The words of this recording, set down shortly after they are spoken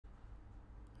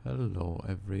Hello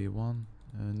everyone,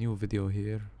 new video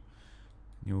here,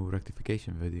 new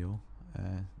rectification video.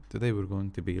 Today we're going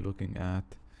to be looking at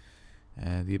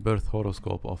the birth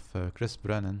horoscope of Chris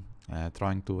Brennan,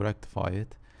 trying to rectify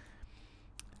it.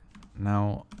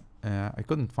 Now, I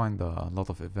couldn't find a lot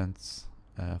of events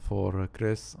for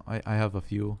Chris. I have a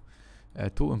few,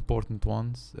 two important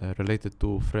ones related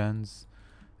to friends,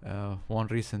 one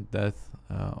recent death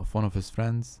of one of his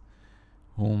friends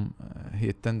whom he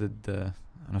attended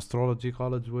an astrology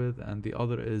college with, and the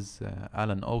other is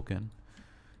Alan Oken,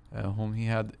 whom he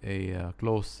had a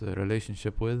close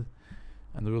relationship with,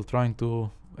 and we'll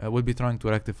be trying to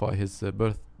rectify his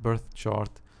birth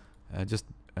chart, just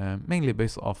mainly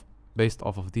based off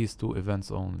of these two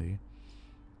events only.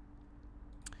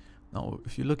 Now,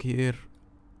 if you look here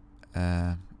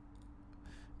at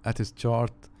his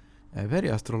chart, very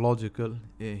astrological.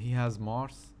 He has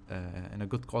Mars in a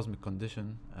good cosmic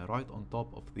condition, right on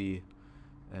top of the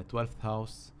 12th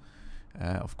house.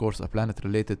 Of course, a planet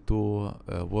related to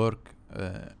work,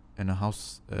 in a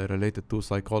house related to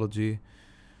psychology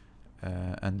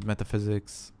and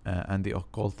metaphysics and the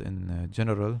occult in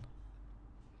general.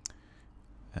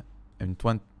 In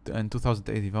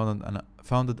 2008, he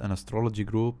founded an astrology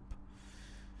group.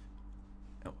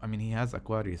 I mean, he has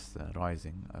Aquarius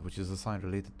rising, which is a sign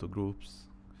related to groups.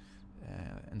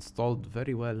 Installed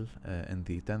very well in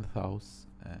the 10th house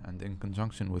and in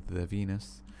conjunction with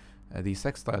Venus. The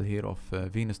sextile here of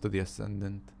Venus to the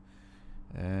ascendant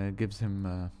gives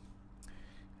him,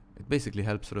 it basically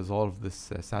helps resolve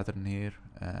this Saturn here,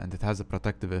 and it has a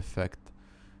protective effect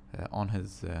on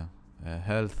his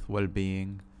health,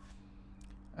 well-being,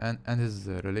 and his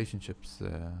relationships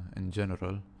in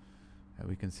general.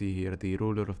 We can see here the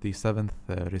ruler of the 7th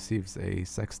receives a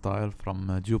sextile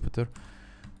from Jupiter.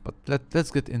 But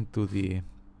let's get into the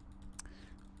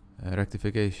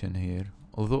rectification here.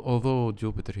 Although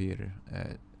Jupiter here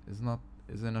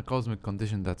is in a cosmic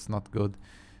condition that's not good,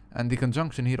 and the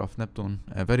conjunction here of Neptune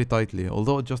very tightly,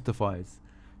 although it justifies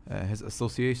his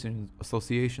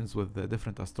associations with the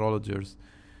different astrologers,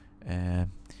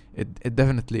 it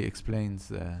definitely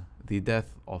explains the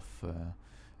death of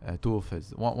two of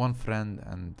his one friend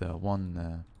and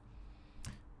one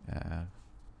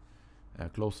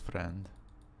close friend.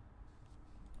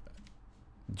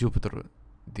 Jupiter,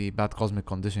 the bad cosmic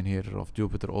condition here of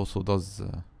Jupiter also does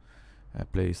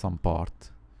play some part.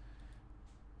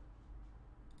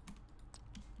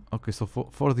 Okay, so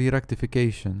for the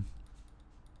rectification,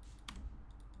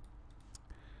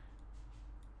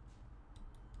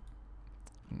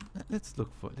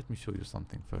 let me show you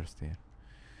something first here.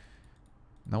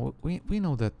 Now we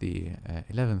know that the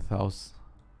 11th house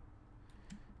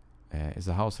is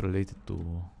a house related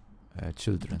to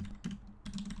children.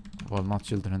 Well, not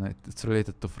children, it's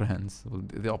related to friends. Well,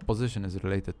 the opposition is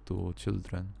related to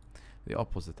children, the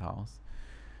opposite house.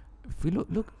 If we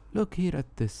look here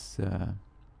at this,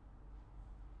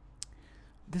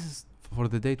 this is for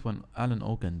the date when Alan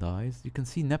Oken dies. You can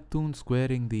see Neptune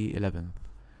squaring the 11th,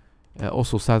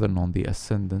 also Saturn on the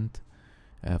ascendant.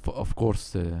 Of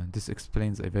course, this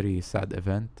explains a very sad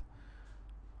event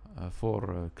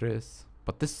for Chris.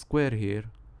 But this square here,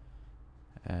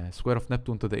 square of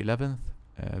Neptune to the 11th,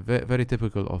 very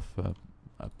typical of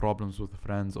problems with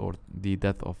friends or the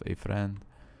death of a friend.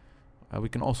 We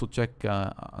can also check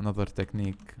another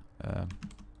technique,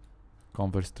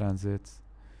 converse transits,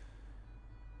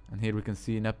 and here we can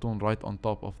see Neptune right on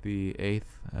top of the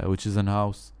 8th, which is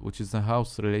a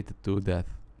house related to death.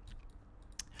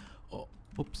 Oh,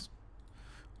 oops.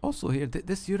 Also here,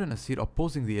 this Uranus here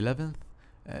opposing the 11th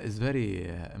is very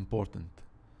important.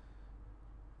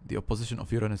 The opposition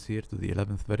of Uranus here to the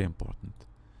 11th, very important,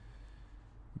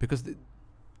 because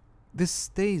this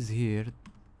stays here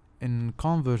in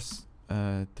converse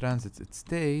transits. It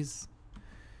stays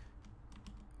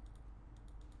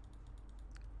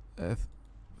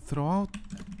throughout.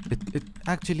 It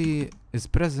actually is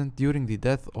present during the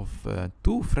death of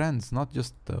two friends, not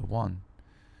just one.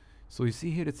 So you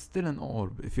see here, it's still an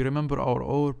orb. If you remember our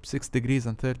orb, 6 degrees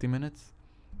and 30 minutes,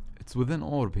 it's within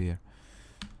orb here.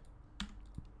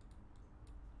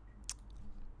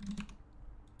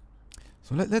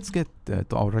 So let's get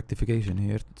to our rectification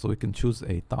here, so we can choose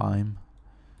a time.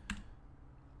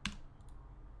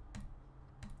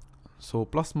 So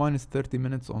plus minus 30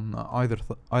 minutes on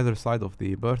either side of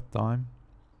the birth time,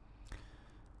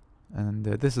 and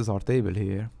this is our table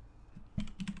here.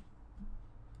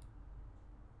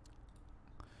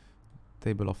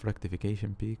 Table of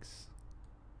rectification peaks.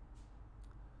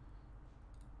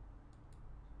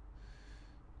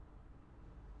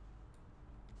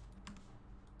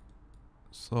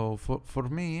 So for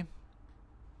me,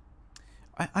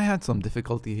 I had some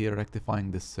difficulty here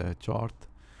rectifying this chart.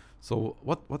 So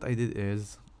what I did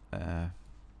is,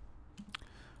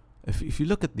 if you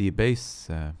look at the base,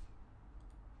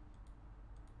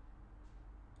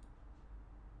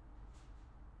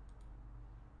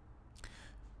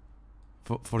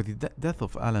 for the death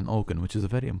of Alan Oken, which is a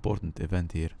very important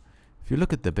event here, if you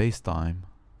look at the base time,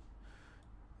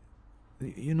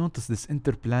 you notice this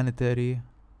interplanetary,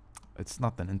 it's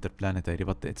not an interplanetary,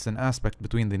 but it's an aspect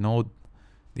between the node,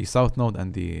 the south node,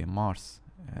 and the Mars.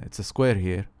 It's a square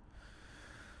here.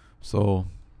 So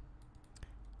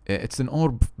it's an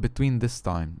orb between this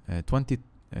time, 20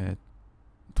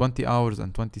 hours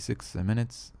and 26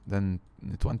 minutes, then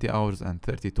 20 hours and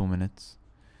 32 minutes.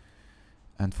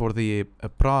 And for the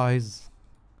prize,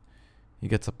 he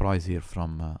gets a prize here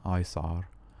from ISAR.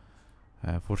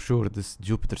 For sure, this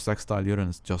Jupiter sextile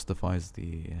Uranus justifies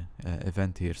the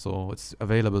event here. So it's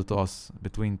available to us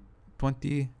between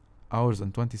 20 hours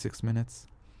and 26 minutes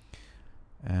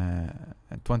and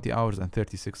 20 hours and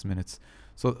 36 minutes.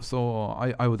 So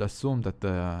I would assume that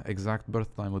the exact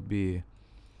birth time would be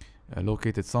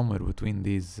located somewhere between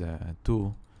these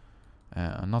two,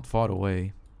 not far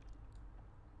away.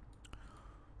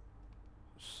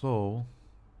 So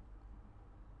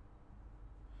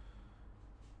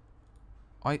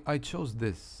I chose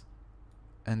this,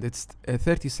 and it's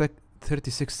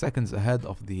 36 seconds ahead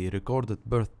of the recorded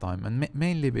birth time, and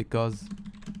mainly because,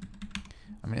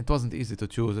 I mean, it wasn't easy to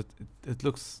choose. It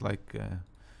looks like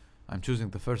I'm choosing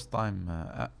the first time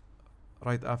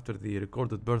right after the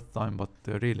recorded birth time, but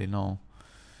really no.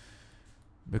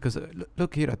 Because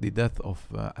look here at the death of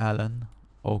Alan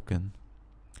Oken.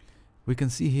 We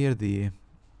can see here the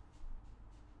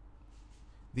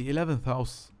 11th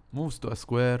house moves to a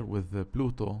square with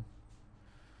Pluto.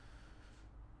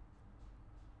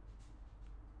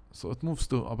 So it moves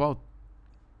to about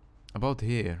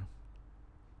here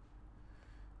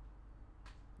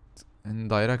in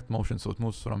direct motion. So it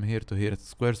moves from here to here. It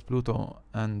squares Pluto,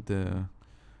 and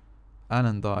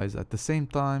Alan dies. At the same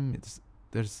time,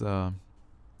 there's a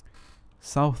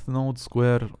south node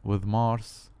square with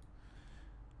Mars,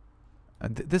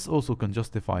 and this also can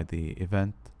justify the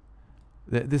event.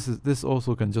 This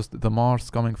also can just the Mars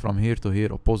coming from here to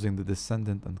here, opposing the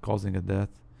descendant and causing a death.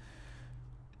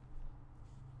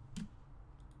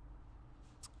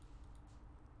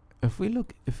 If we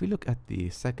look at the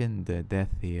second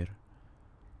death here,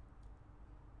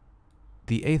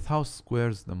 the 8th house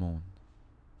squares the moon.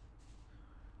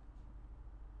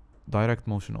 Direct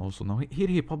motion also. Now here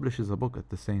he publishes a book at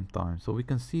the same time, so we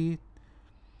can see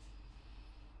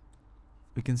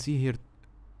here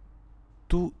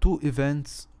two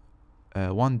events,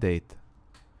 one date,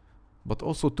 but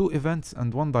also two events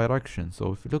and one direction.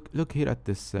 So if you look here at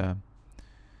this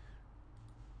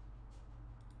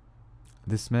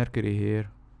this Mercury here,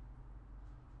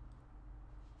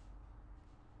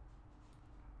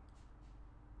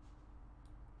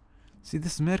 see,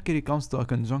 this Mercury comes to a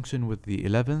conjunction with the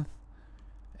 11th,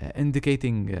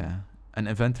 indicating an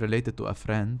event related to a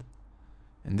friend.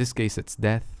 In this case, it's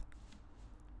death.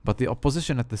 But the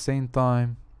opposition at the same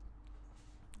time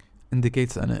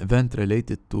indicates an event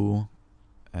related to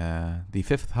the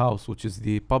 5th house, which is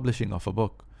the publishing of a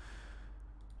book.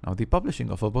 Now, the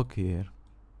publishing of a book here,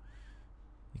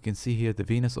 you can see here the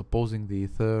Venus opposing the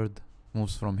 3rd,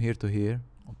 moves from here to here,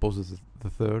 opposes the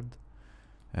 3rd.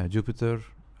 Jupiter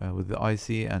with the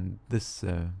IC, and this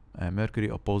Mercury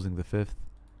opposing the 5th.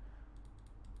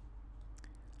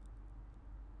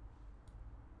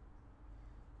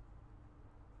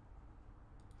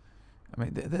 I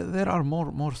mean, there are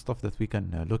more stuff that we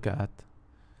can look at.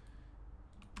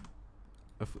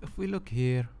 If we look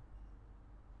here,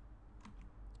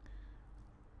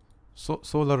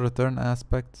 solar return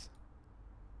aspects.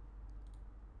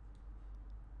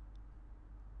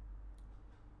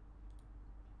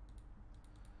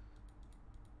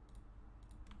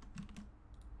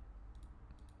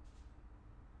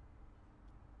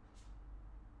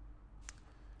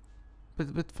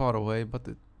 Bit far away, but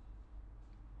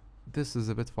this is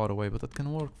a bit far away, but it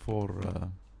can work for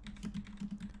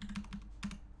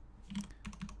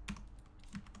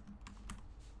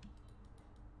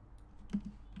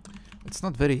it's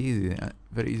not very easy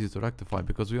to rectify,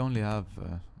 because we only have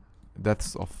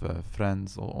deaths of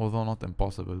friends, although not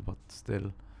impossible, but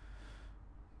still.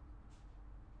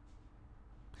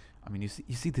 I mean,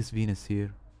 you see this Venus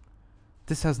here.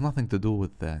 This has nothing to do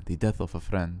with the death of a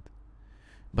friend.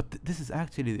 But this is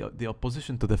actually the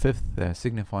opposition to the 5th,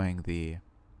 signifying the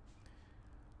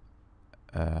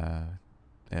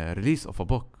release of a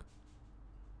book.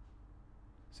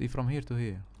 See, from here to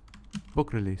here,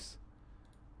 book release.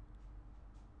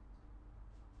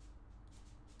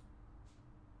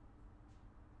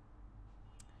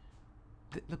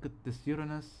 look at this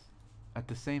Uranus at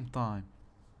the same time.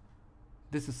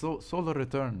 This is solar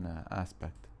return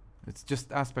aspect. It's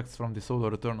just aspects from the solar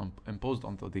return imposed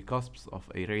onto the cusps of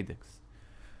a radix.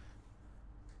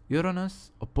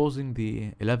 Uranus opposing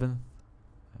the 11th.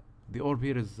 The orb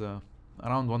here is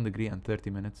around 1 degree and 30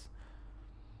 minutes.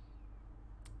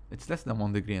 It's less than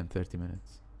 1 degree and 30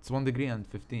 minutes. It's 1 degree and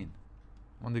 15.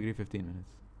 1 degree 15 minutes.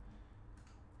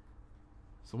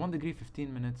 So 1 degree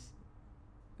 15 minutes.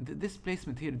 This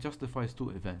placement here justifies two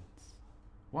events.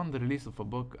 One, the release of a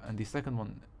book, and the second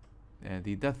one,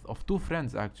 the death of two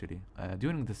friends actually,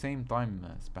 during the same time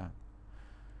span.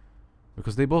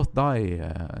 Because they both die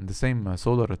in the same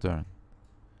solar return.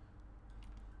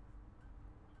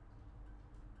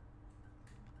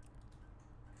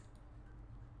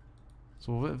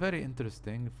 So very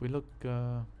interesting. If we look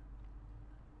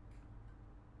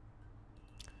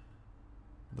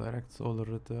direct solar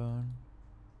return.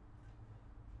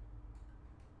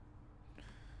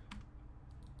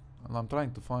 Well, I'm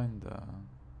trying to find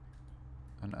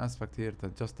an aspect here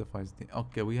that justifies the.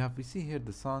 Okay, we see here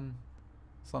the sun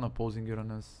opposing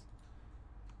Uranus,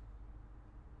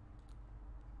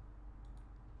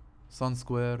 sun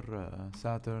square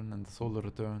Saturn, and the solar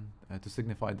return to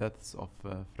signify deaths of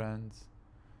friends.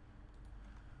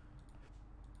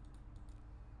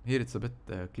 Here it's a bit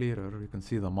clearer. You can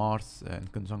see the Mars in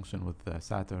conjunction with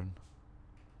Saturn.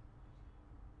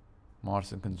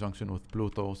 Mars in conjunction with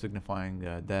Pluto, signifying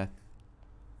death.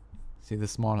 See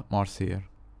this Mars here.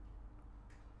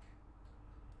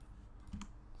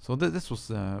 So this was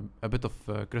a bit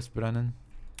of Chris Brennan.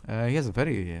 He has a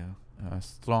very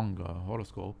strong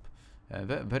horoscope.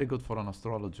 Very good for an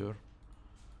astrologer.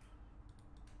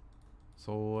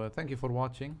 So thank you for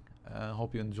watching.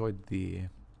 Hope you enjoyed the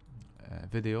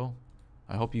video.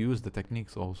 I hope you use the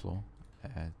techniques also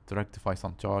to rectify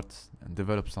some charts and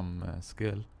develop some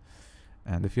skill.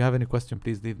 And if you have any question,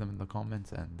 please leave them in the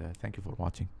comments, and thank you for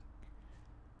watching.